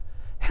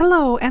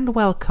Hello and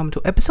welcome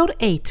to episode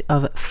 8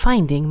 of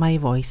Finding My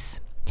Voice.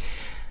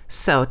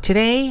 So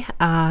today,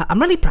 I'm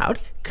really proud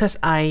because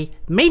I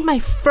made my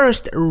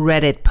first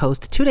Reddit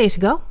post 2 days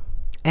ago,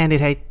 and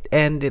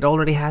it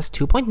already has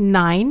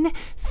 2.9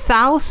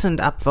 thousand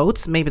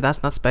upvotes. Maybe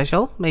that's not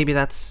special. Maybe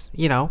that's,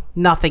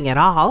 nothing at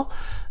all.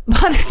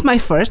 But it's my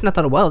first, and I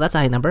thought, whoa, that's a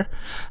high number.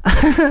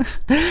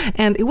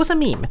 And it was a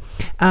meme.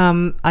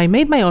 I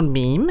made my own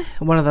meme.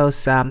 One of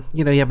those,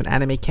 you have an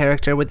anime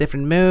character with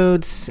different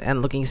moods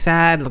and looking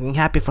sad, looking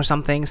happy for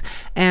some things.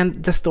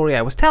 And the story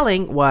I was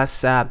telling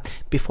was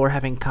before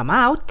having come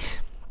out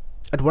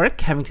at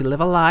work, having to live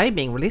a lie,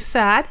 being really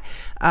sad.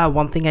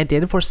 One thing I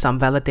did for some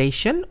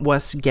validation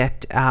was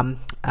get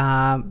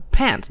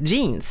pants,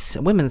 jeans,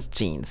 women's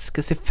jeans,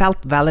 because it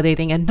felt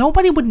validating and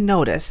nobody would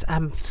notice.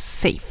 I'm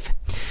safe.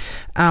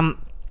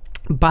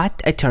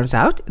 But it turns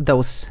out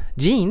those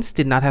jeans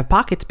did not have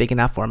pockets big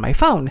enough for my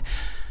phone,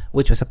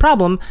 which was a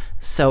problem.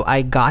 So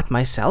I got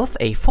myself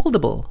a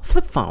foldable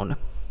flip phone.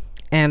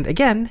 And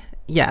again,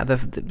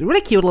 the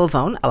really cute little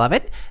phone. I love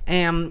it.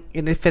 And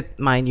it fit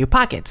my new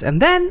pockets.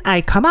 And then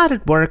I come out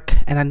at work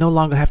and I no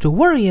longer have to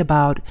worry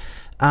about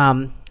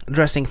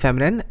dressing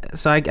feminine.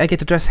 So I get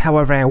to dress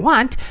however I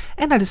want.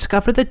 And I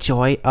discover the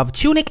joy of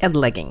tunic and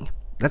legging.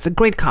 That's a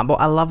great combo.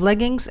 I love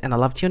leggings and I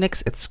love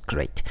tunics. It's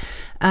great.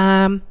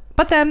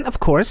 But then, of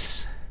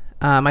course,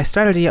 my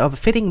strategy of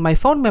fitting my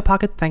phone in my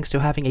pocket thanks to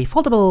having a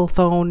foldable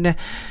phone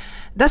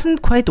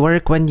doesn't quite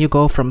work when you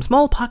go from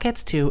small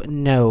pockets to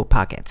no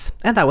pockets.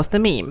 And that was the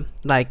meme.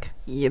 Like,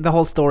 the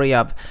whole story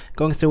of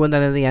going through and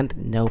then in the end,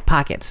 no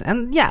pockets.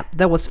 And yeah,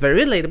 that was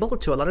very relatable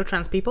to a lot of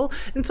trans people.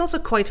 And it's also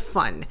quite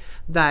fun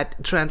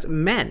that trans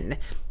men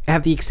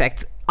have the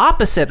exact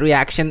opposite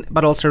reaction,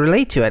 but also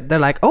relate to it. They're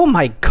like, oh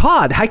my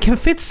god, I can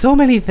fit so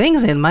many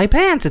things in my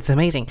pants. It's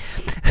amazing.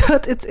 So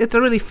it's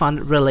a really fun,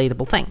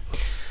 relatable thing.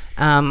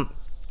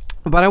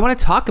 But I want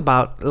to talk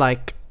about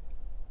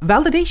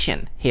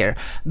validation here,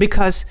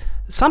 because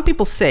some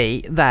people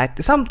say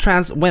that some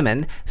trans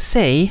women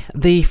say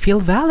they feel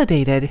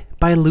validated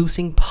by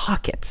losing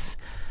pockets.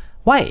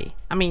 Why?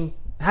 I mean,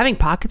 having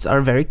pockets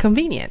are very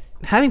convenient.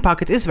 Having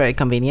pockets is very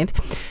convenient,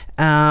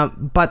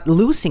 but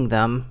losing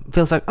them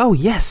feels like, oh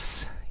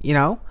yes,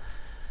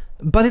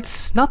 but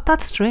it's not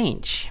that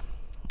strange.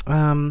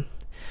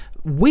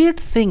 Weird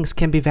things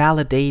can be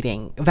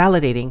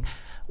validating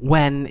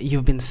when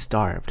you've been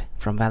starved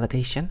from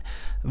validation.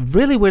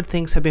 Really weird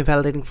things have been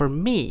validating for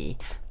me.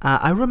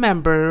 I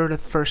remember the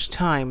first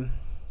time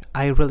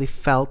I really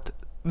felt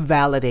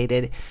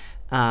validated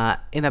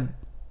in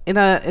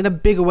a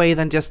bigger way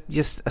than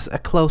just a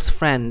close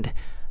friend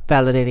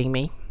validating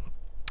me.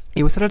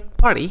 It was at a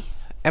party.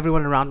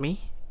 Everyone around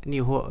me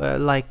knew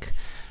who,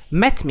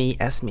 met me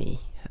as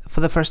me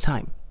for the first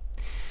time.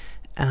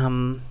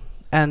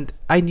 And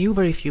I knew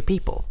very few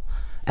people.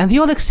 And they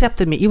all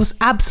accepted me. It was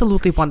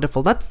absolutely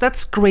wonderful.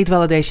 That's great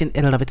validation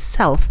in and of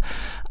itself.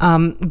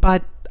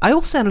 But I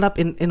also ended up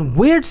in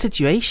weird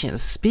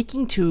situations,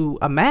 speaking to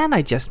a man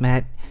I just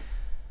met,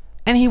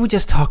 and he would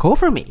just talk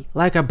over me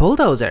like a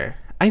bulldozer.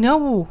 I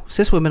know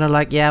cis women are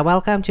like, yeah,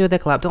 welcome to the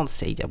club. Don't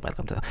say that,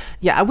 welcome to the...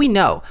 Yeah, we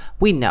know.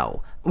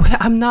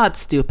 I'm not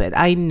stupid.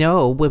 I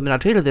know women are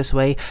treated this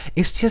way.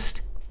 It's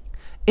just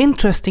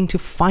interesting to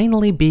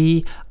finally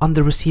be on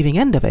the receiving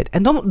end of it.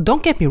 And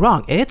don't get me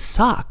wrong, it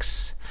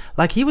sucks.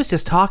 Like, he was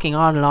just talking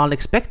on and on,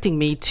 expecting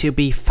me to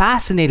be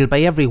fascinated by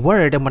every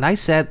word. And when I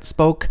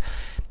spoke,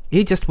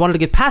 he just wanted to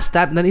get past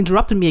that and then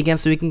interrupted me again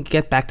so he can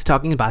get back to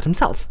talking about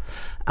himself.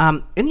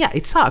 And yeah,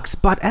 it sucks.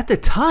 But at the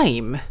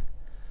time,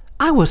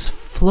 I was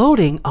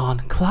floating on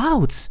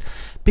clouds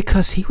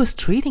because he was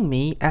treating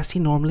me as he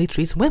normally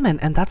treats women,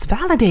 and that's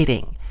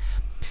validating.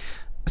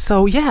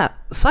 So yeah,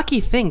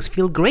 sucky things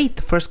feel great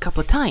the first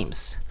couple of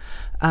times.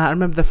 I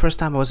remember the first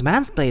time I was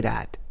mansplained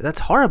at. That's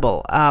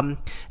horrible.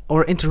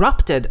 Or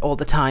interrupted all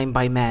the time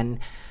by men.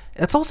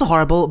 That's also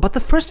horrible, but the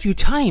first few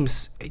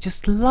times, I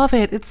just love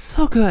it. It's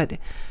so good.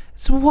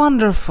 It's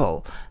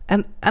wonderful.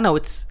 And I know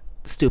it's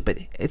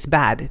stupid. It's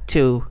bad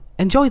to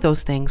enjoy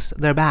those things.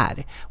 They're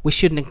bad. We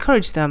shouldn't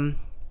encourage them,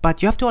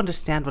 but you have to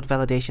understand what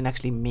validation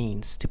actually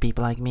means to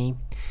people like me.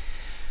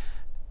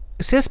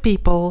 Cis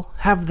people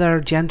have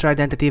their gender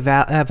identity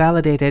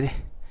validated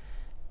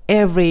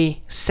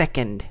every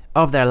second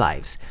of their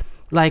lives.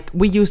 Like,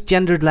 we use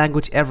gendered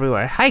language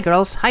everywhere. Hi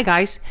girls, hi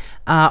guys,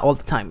 all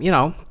the time,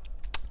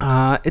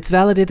 It's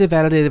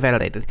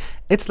validated.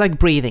 It's like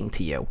breathing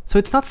to you. So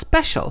it's not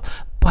special.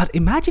 But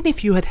imagine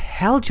if you had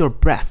held your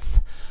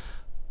breath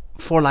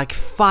for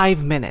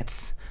 5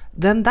 minutes.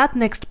 Then that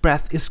next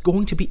breath is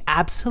going to be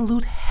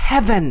absolute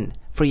heaven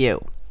for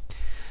you.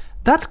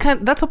 That's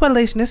what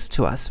validation is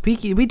to us.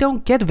 We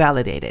don't get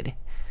validated.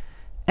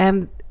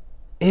 And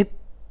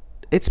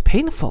it's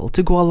painful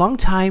to go a long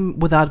time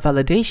without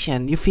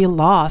validation. You feel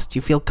lost,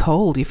 you feel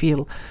cold, you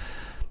feel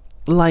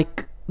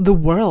like the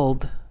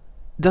world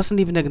doesn't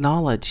even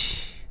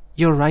acknowledge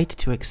your right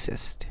to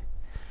exist.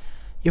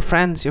 Your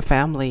friends, your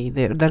family,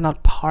 they're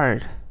not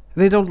part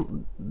They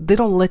don't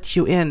let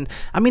you in.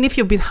 I mean, if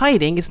you've been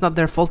hiding, it's not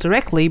their fault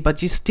directly,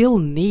 but you still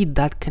need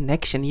that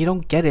connection. You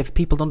don't get it if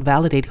people don't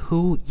validate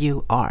who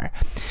you are.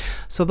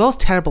 So those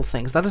terrible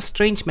things, that a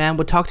strange man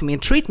would talk to me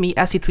and treat me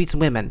as he treats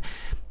women.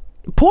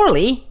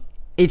 Poorly,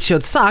 it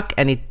should suck,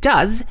 and it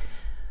does.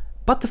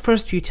 But the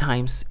first few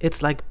times,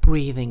 it's like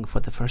breathing for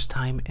the first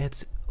time.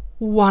 It's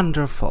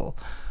wonderful.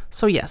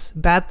 So yes,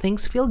 bad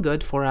things feel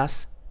good for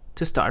us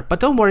to start. But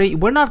don't worry,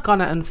 we're not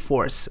gonna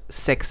enforce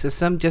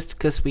sexism just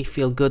because we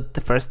feel good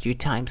the first few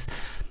times.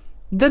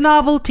 The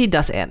novelty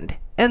does end.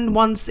 And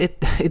once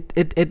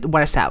it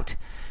wears out.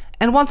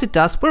 And once it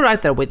does, we're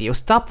right there with you.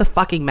 Stop the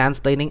fucking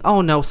mansplaining.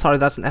 Oh no, sorry,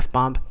 that's an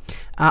F-bomb.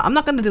 I'm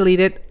not gonna delete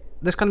it.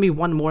 There's gonna be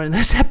one more in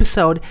this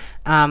episode.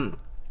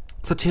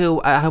 So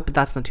 2, I hope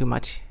that's not too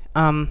much.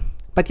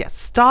 But yes,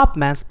 stop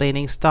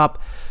mansplaining,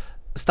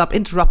 stop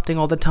interrupting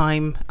all the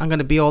time. I'm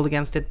gonna be all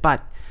against it,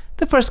 but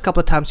the first couple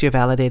of times you're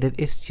validated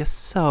is just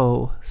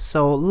so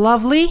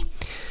lovely.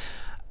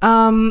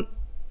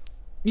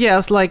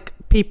 Yes, like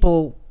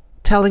people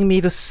telling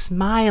me to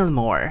smile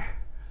more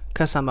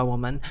because I'm a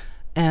woman.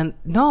 And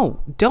no,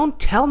 don't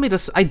tell me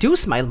to. I do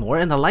smile more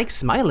and I like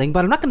smiling,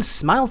 but I'm not gonna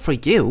smile for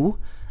you.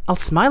 I'll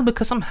smile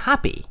because I'm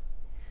happy.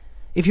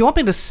 If you want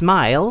me to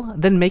smile,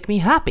 then make me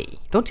happy.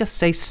 Don't just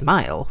say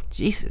smile.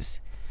 Jesus.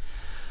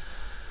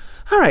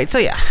 Alright, so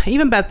yeah,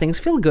 even bad things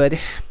feel good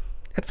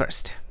at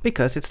first,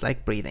 because it's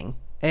like breathing.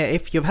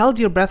 If you've held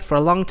your breath for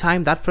a long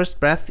time, that first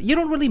breath, you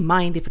don't really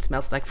mind if it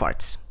smells like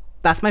farts.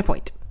 That's my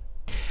point.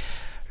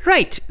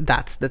 Right,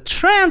 that's the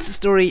trans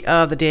story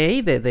of the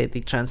day,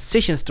 the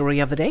transition story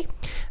of the day.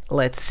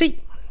 Let's see.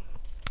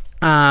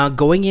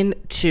 Going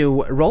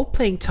into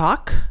role-playing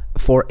talk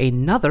for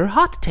another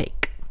hot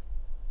take.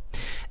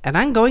 And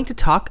I'm going to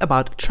talk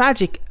about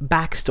tragic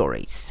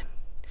backstories.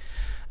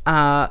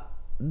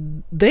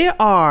 They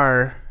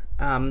are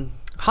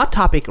hot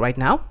topic right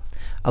now.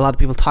 A lot of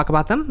people talk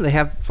about them. They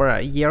have for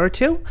a year or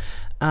two.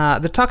 They're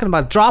talking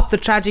about drop the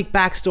tragic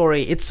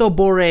backstory. It's so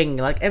boring.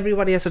 Like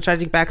everybody has a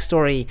tragic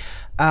backstory.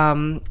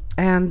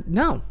 And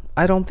no,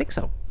 I don't think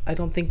so. I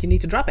don't think you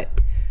need to drop it.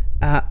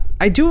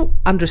 I do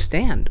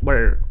understand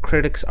where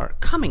critics are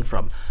coming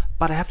from,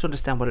 but I have to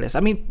understand what it is.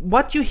 I mean,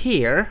 what you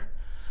hear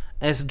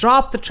is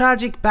drop the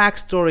tragic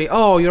backstory.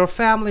 Oh, your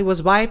family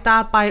was wiped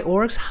out by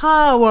orcs?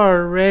 How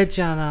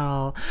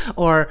original.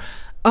 Or,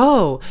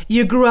 oh,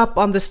 you grew up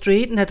on the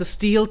street and had to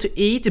steal to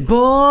eat?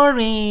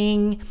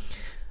 Boring.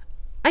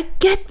 I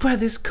get where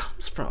this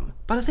comes from,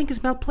 but I think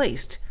it's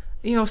malplaced.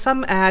 You know,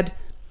 some add,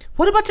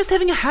 what about just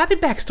having a happy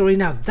backstory?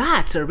 Now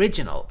that's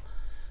original.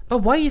 But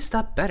why is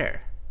that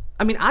better?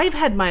 I mean, I've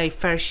had my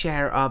fair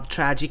share of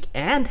tragic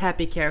and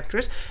happy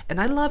characters,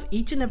 and I love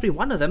each and every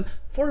one of them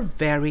for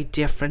very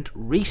different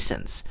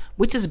reasons.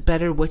 Which is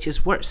better, which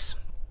is worse?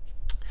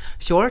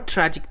 Sure,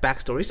 tragic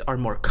backstories are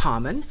more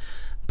common,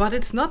 but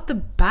it's not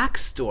the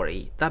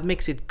backstory that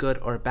makes it good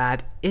or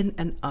bad in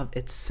and of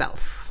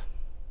itself.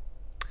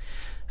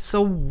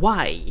 So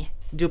why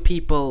do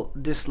people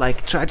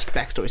dislike tragic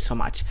backstories so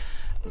much?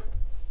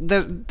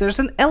 There's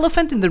an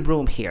elephant in the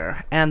room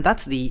here, and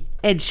that's the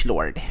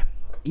edgelord.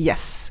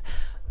 Yes,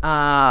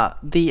 the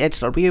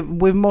edgelord.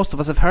 We most of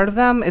us have heard of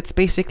them. It's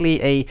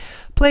basically a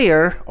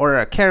player or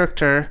a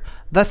character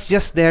that's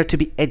just there to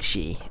be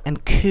edgy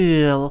and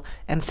cool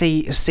and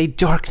say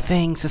dark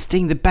things and stay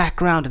in the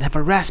background and have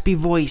a raspy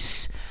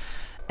voice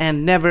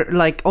and never,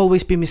 like,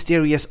 always be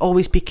mysterious,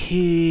 always be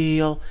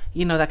cool,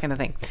 you know, that kind of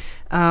thing.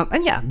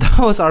 And yeah,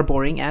 those are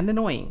boring and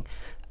annoying.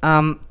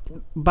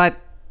 But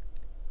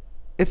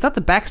it's not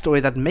the backstory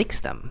that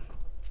makes them.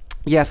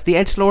 Yes, the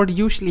edgelord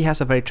usually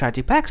has a very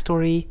tragic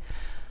backstory,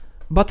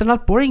 but they're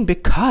not boring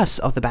because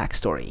of the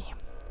backstory.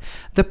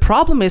 The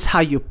problem is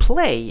how you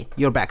play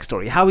your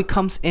backstory, how it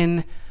comes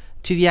in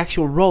to the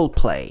actual role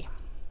play.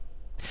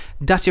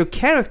 Does your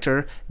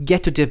character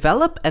get to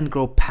develop and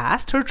grow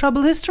past her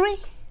troubled history?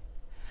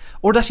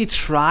 Or does she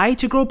try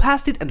to grow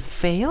past it and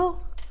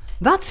fail?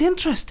 That's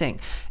interesting.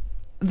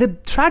 The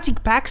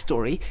tragic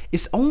backstory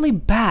is only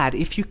bad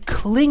if you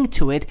cling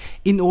to it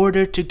in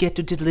order to get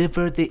to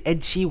deliver the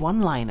edgy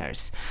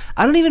one-liners.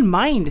 I don't even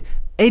mind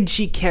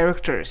edgy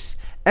characters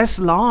as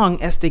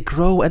long as they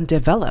grow and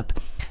develop.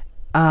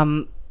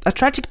 A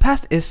tragic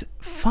past is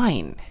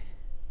fine.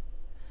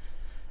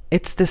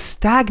 It's the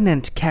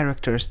stagnant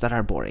characters that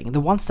are boring,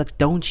 the ones that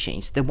don't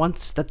change, the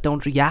ones that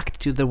don't react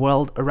to the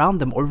world around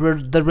them or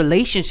the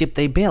relationship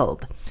they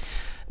build.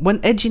 When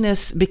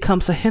edginess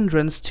becomes a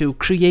hindrance to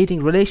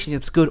creating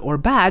relationships, good or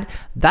bad,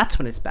 that's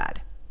when it's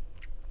bad.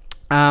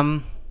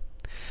 I'm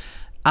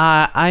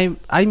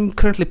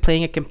currently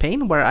playing a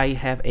campaign where I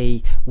have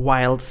a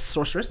wild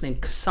sorceress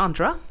named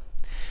Cassandra,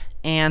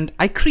 and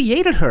I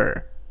created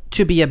her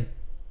to be a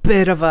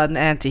bit of an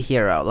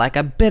anti-hero, like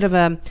a bit of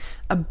an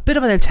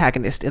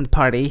antagonist in the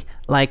party,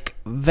 like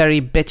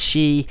very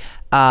bitchy,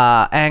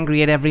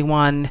 angry at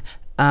everyone.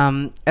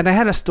 And I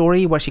had a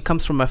story where she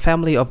comes from a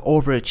family of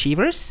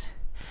overachievers.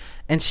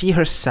 And she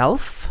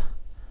herself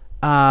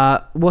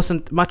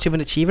wasn't much of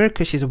an achiever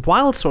because she's a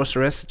wild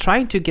sorceress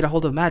trying to get a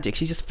hold of magic.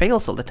 She just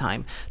fails all the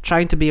time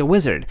trying to be a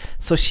wizard.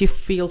 So she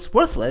feels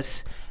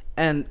worthless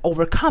and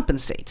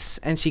overcompensates,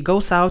 and she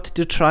goes out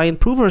to try and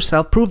prove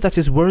that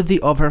she's worthy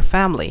of her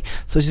family.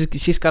 So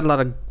she's got a lot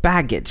of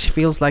baggage.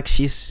 Feels like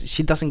she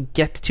doesn't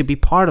get to be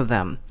part of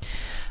them.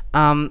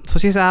 So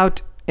she's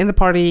out in the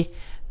party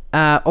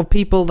of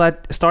people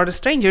that start as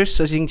strangers.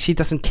 So she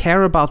doesn't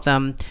care about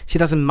them. She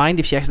doesn't mind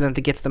if she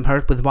accidentally gets them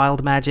hurt with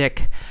wild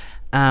magic.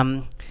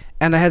 And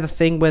I had a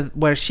thing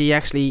where she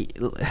actually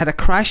had a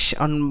crush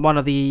on one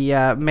of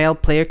the male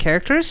player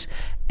characters,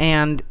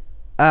 and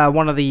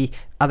one of the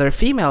other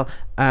female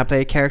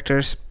player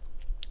characters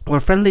were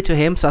friendly to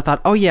him. So I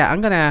thought, oh yeah,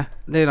 I'm gonna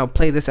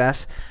play this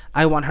as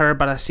I want him,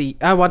 but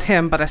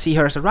I see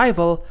her as a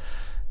rival.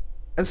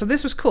 And so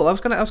this was cool. I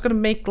was gonna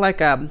make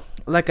like an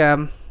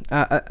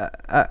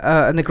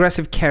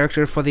aggressive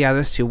character for the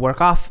others to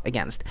work off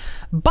against,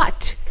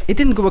 but it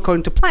didn't go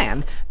according to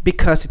plan,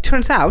 because it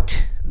turns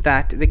out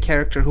that the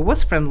character who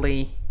was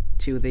friendly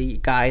to the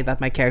guy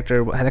that my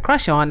character had a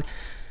crush on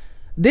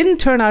didn't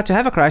turn out to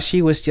have a crush.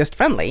 He was just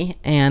friendly,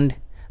 and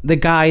the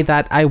guy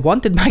that I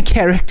wanted my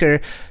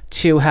character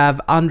to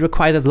have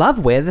unrequited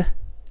love with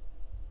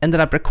ended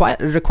up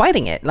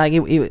requiting it. Like,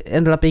 it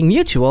ended up being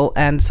mutual,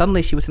 and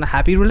suddenly she was in a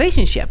happy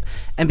relationship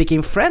and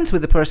became friends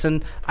with the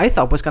person I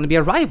thought was going to be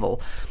a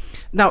rival.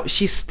 Now,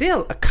 she's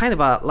still a kind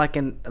of like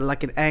an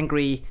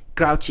angry,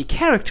 grouchy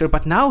character,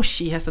 but now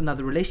she has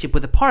another relationship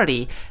with the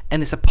party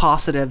and is a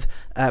positive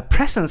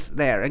presence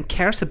there and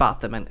cares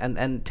about them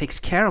and takes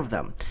care of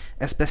them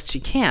as best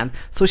she can.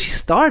 So she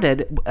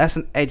started as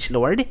an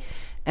edgelord,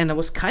 and I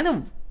was kind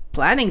of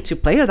planning to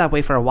play her that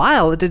way for a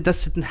while. It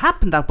just didn't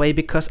happen that way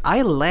because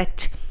I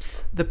let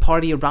the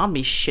party around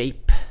me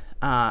shape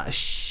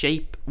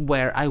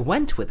where I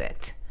went with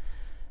it.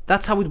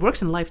 That's how it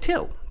works in life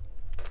too.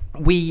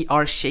 We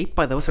are shaped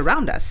by those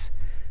around us,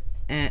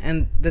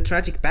 and the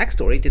tragic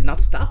backstory did not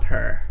stop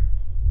her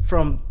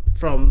from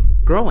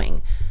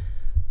growing.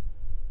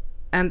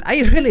 And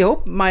I really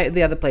hope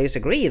the other players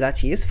agree that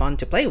she is fun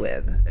to play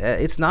with.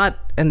 It's not,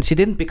 and she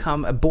didn't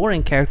become a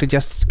boring character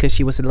just because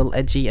she was a little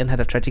edgy and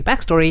had a tragic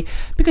backstory,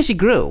 because she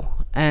grew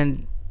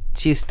and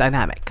she's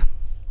dynamic.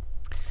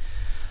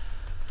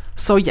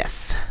 So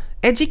yes,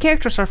 edgy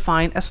characters are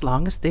fine as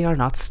long as they are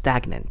not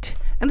stagnant.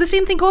 And the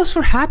same thing goes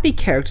for happy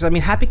characters. I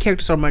mean, happy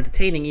characters are more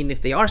entertaining even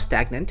if they are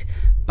stagnant,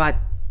 but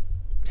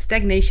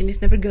stagnation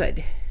is never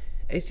good.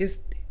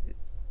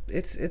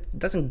 It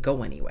doesn't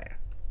go anywhere.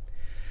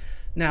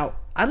 Now,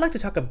 I'd like to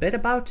talk a bit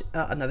about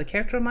another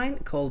character of mine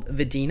called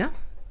Vidina.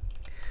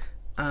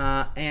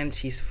 And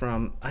she's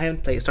from... I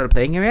haven't started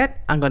playing her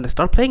yet. I'm going to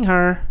start playing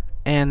her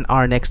in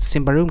our next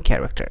symabroum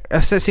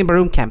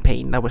symabroum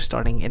campaign that we're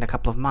starting in a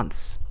couple of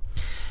months.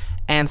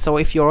 And so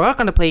if you're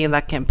going to play in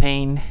that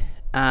campaign,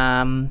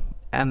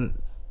 and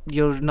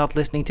you're not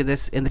listening to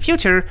this in the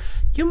future,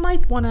 you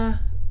might want to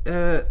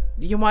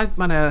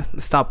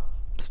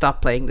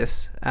stop playing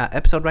this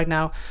episode right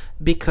now,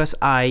 because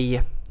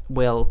I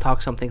will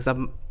talk some things that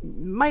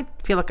might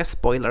feel like a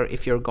spoiler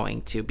if you're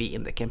going to be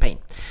in the campaign.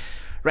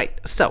 Right,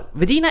 so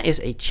Vidina is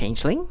a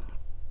changeling.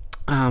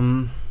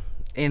 In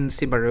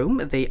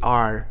symabroum, they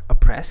are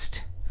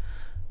oppressed.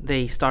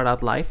 They start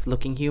out life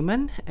looking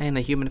human in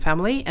a human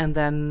family, and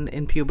then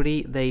in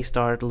puberty they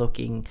start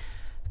looking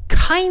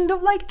kind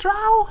of like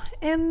drow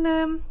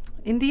in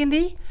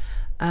D&D,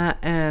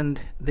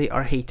 and they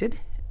are hated.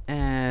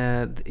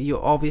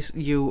 You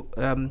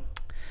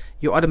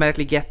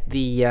automatically get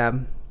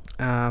the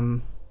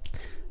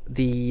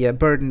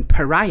burden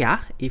pariah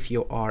if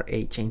you are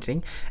a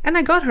changeling, and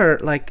I got her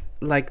like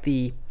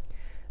the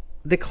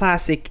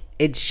classic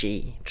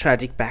edgy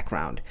tragic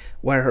background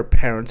where her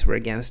parents were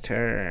against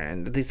her,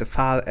 and at least the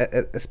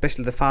father,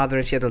 especially the father,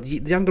 and she had a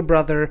younger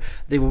brother.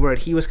 They were worried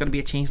he was going to be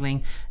a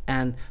changeling,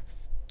 and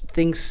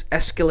things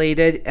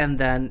escalated, and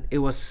then there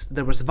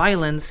was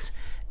violence,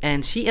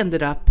 and she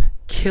ended up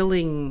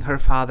killing her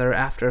father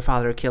after her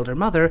father killed her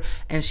mother,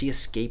 and she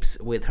escapes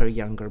with her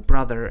younger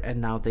brother, and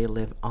now they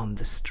live on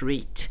the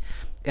street,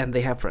 and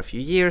they have for a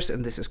few years,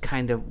 and this is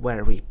kind of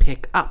where we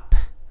pick up.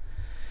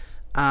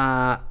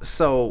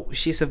 So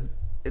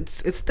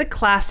it's the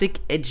classic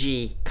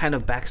edgy kind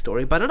of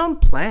backstory, but I don't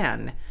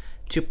plan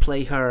to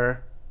play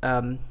her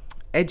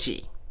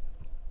edgy.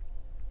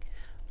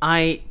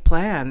 I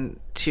plan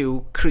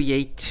to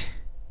create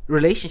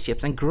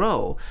relationships and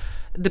grow.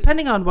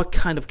 Depending on what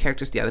kind of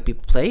characters the other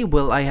people play,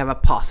 will I have a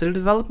positive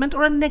development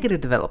or a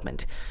negative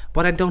development?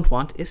 What I don't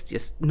want is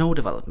just no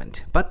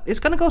development. But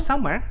it's gonna go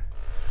somewhere,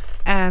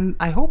 and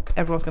I hope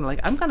everyone's gonna like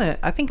it.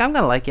 I think I'm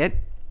gonna like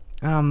it.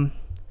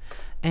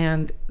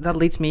 And that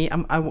leads me...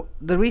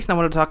 the reason I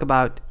wanted to talk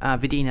about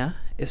Vidina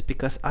is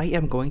because I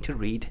am going to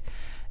read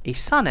a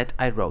sonnet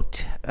I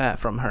wrote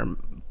from her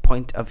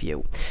point of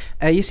view.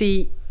 You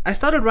see, I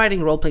started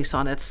writing roleplay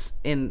sonnets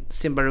in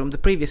symabroum, the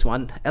previous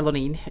one,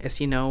 Elonine, as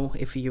you know,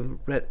 if you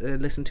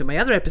listened to my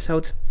other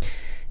episodes.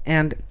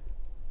 And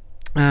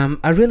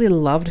I really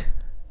loved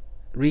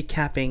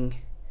recapping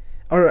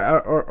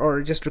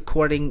or just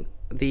recording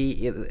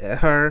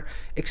her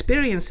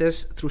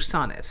experiences through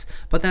sonnets.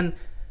 But then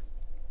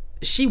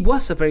she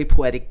was a very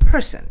poetic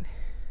person.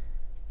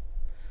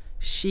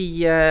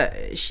 She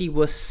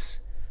was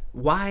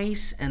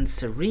wise and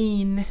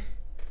serene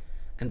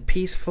and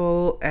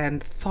peaceful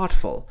and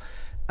thoughtful.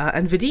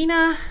 And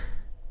Vidina,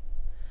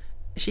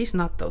 she's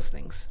not those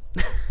things.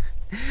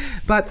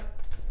 But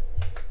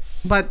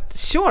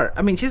sure,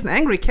 I mean, she's an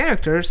angry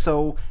character,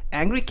 so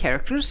angry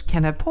characters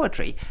can have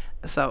poetry,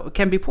 so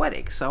can be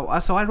poetic. So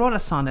I wrote a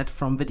sonnet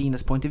from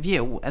Vidina's point of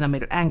view, and I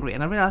made her angry,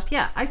 and I realized,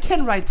 yeah, I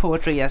can write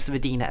poetry as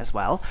Vidina as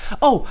well.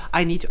 Oh,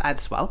 I need to add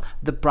as well,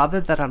 the brother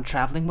that I'm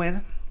traveling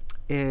with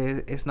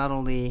is not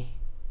only,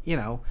 you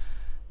know,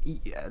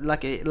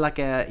 like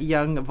a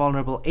young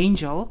vulnerable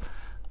angel.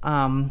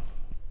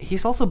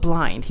 He's also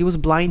blind. He was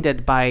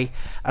blinded by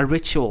a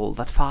ritual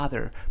that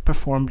father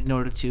performed in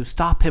order to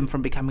stop him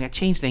from becoming a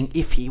changeling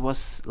if he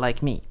was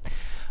like me.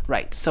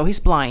 Right, so he's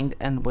blind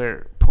and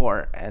we're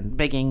poor and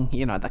begging,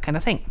 you know, that kind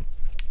of thing.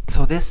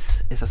 So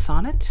this is a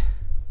sonnet.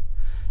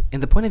 In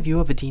the point of view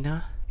of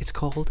Vidina, it's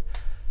called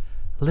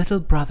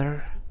Little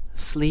Brother,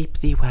 Sleep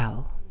Thee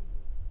Well.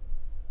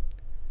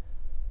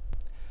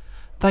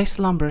 Thy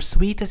slumber,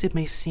 sweet as it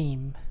may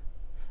seem,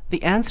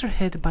 the answer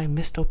hid by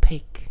mist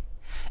opaque.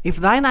 If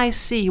thine eyes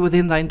see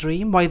within thine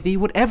dream, why thee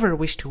would ever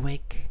wish to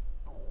wake?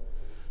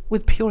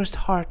 With purest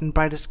heart and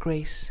brightest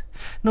grace,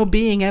 no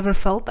being ever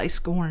felt thy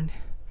scorn.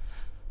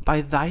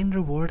 By thine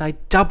reward I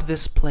dub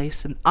this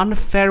place an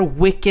unfair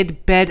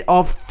wicked bed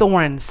of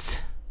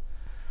thorns.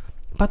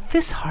 But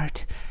this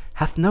heart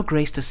hath no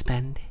grace to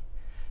spend.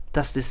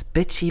 Does this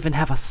bitch even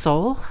have a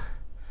soul?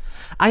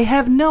 I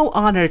have no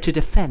honor to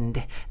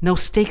defend, no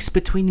stakes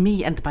between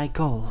me and my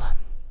goal.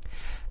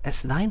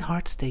 As thine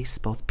heart stays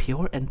both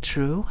pure and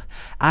true,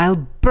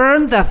 I'll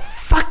burn the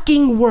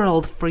fucking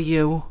world for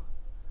you.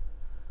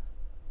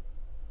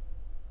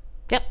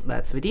 Yep,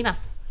 that's Vidina.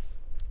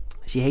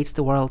 She hates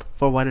the world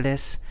for what it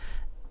is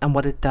and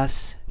what it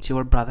does to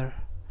her brother.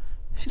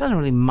 She doesn't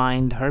really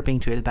mind her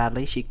being treated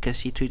badly, because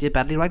she treated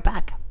badly right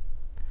back.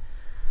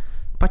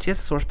 But she has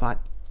a sore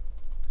spot,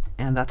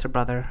 and that's her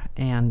brother,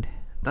 and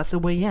that's the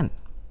way in.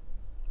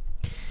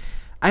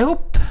 I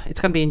hope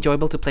it's going to be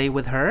enjoyable to play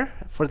with her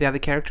for the other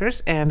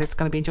characters, and it's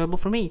going to be enjoyable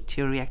for me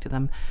to react to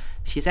them.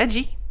 She's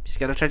edgy, she's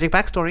got a tragic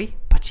backstory,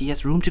 but she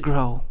has room to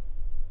grow,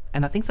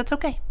 and I think that's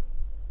okay.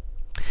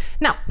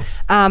 Now,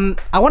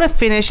 I want to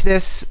finish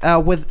this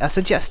with a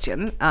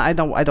suggestion. I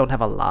don't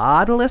have a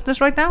lot of listeners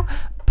right now,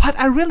 but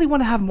I really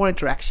want to have more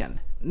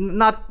interaction,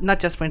 not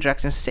just for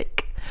interaction's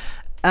sake.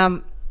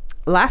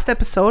 Last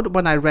episode,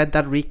 when I read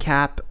that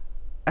recap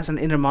as an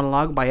inner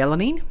monologue by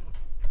Elanine,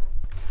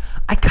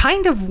 I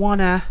kind of want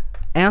to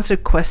answer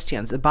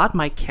questions about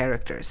my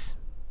characters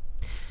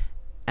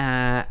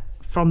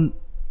from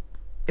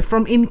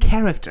in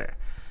character.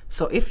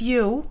 So if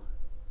you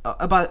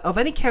of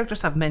any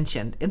characters I've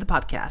mentioned in the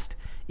podcast,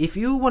 if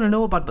you want to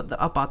know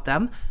about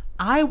them,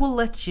 I will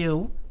let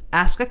you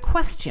ask a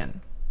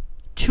question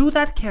to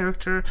that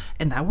character,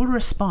 and I will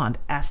respond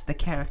as the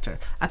character.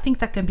 I think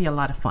that can be a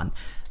lot of fun.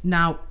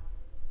 Now,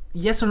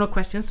 yes or no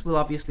questions will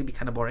obviously be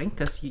kind of boring,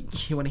 because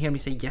you want to hear me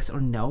say yes or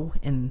no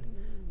in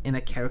a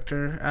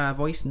character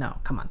voice. No,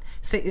 come on.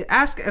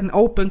 Ask an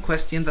open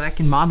question that I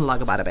can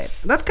monologue about a bit.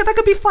 That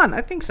could be fun. I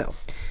think so.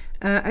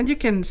 And you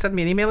can send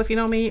me an email if you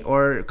know me,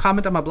 or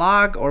comment on my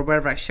blog, or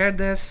wherever I shared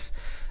this.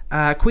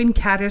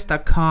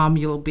 queencaddis.com.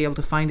 You'll be able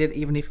to find it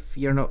even if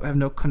you have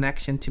no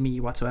connection to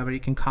me whatsoever. You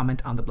can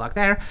comment on the blog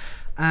there.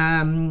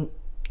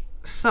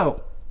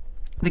 So,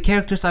 the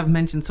characters I've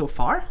mentioned so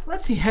far.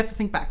 Let's see, I have to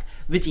think back.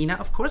 Vidina,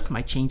 of course,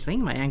 my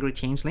changeling, my angry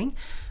changeling.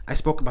 I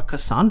spoke about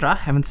Cassandra.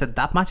 Haven't said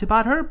that much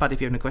about her, but if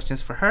you have any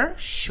questions for her,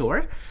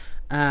 sure.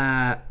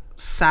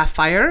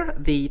 Sapphire,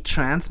 the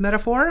trans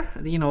metaphor,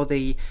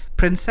 the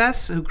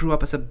princess who grew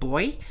up as a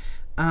boy.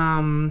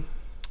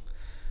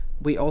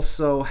 We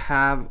also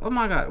have, oh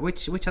my god,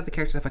 which other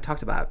characters have I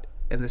talked about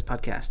in this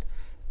podcast?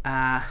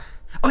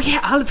 Oh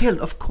yeah, Alvhild,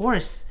 of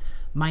course,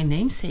 my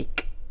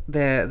namesake,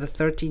 the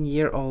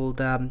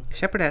 13-year-old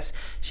shepherdess.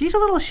 She's a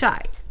little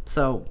shy,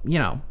 so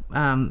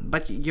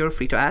but you're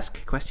free to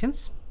ask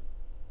questions.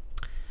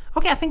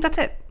 Okay, I think that's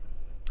it.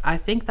 I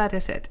think that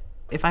is it.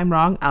 If I'm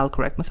wrong, I'll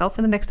correct myself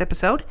in the next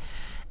episode.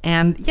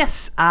 And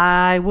yes,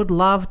 I would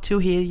love to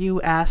hear you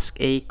ask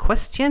a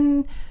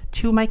question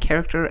to my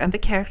character, and the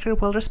character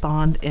will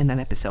respond in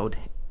an episode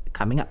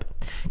coming up.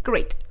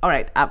 Great. All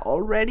right, I've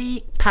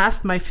already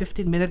passed my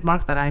 15-minute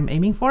mark that I'm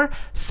aiming for.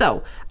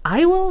 So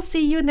I will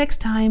see you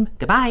next time.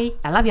 Goodbye.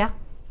 I love ya.